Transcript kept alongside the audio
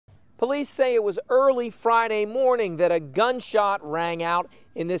Police say it was early Friday morning that a gunshot rang out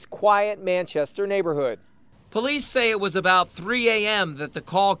in this quiet Manchester neighborhood. Police say it was about 3 a.m. that the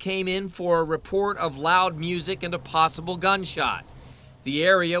call came in for a report of loud music and a possible gunshot. The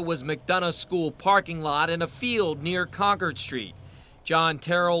area was McDonough School parking lot and a field near Concord Street. John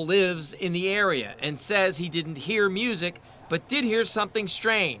Terrell lives in the area and says he didn't hear music, but did hear something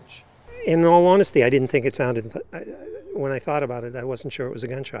strange. In all honesty, I didn't think it sounded, when I thought about it, I wasn't sure it was a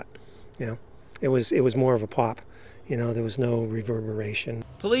gunshot. It was more of a pop. There was no reverberation.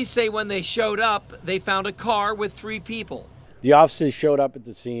 Police say when they showed up, they found a car with 3 people. The officers showed up at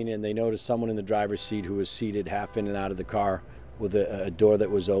the scene and they noticed someone in the driver's seat who was seated half in and out of the car with a door that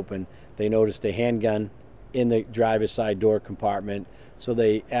was open. They noticed a handgun in the driver's side door compartment, so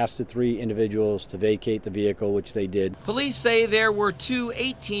they asked the 3 individuals to vacate the vehicle, which they did. Police say there were 2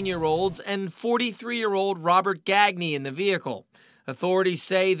 18-year-olds and 43-year-old Robert Gagney in the vehicle. Authorities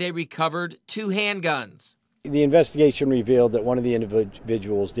say they recovered 2 handguns. The investigation revealed that one of the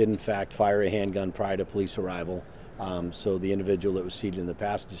individuals did in fact fire a handgun prior to police arrival. So the individual that was seated in the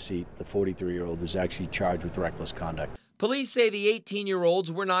passenger seat, the 43-year-old, was actually charged with reckless conduct. Police say the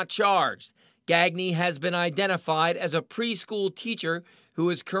 18-year-olds were not charged. Gagney has been identified as a preschool teacher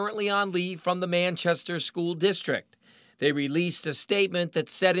who is currently on leave from the Manchester School District. They released a statement that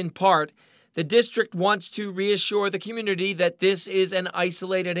said in part, the district wants to reassure the community that this is an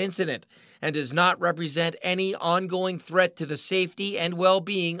isolated incident and does not represent any ongoing threat to the safety and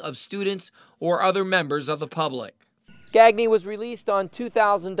well-being of students or other members of the public. Gagney was released on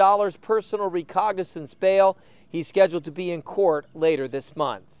 $2,000 personal recognizance bail. He's scheduled to be in court later this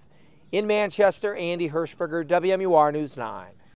month. In Manchester, Andy Hirschberger, WMUR News 9.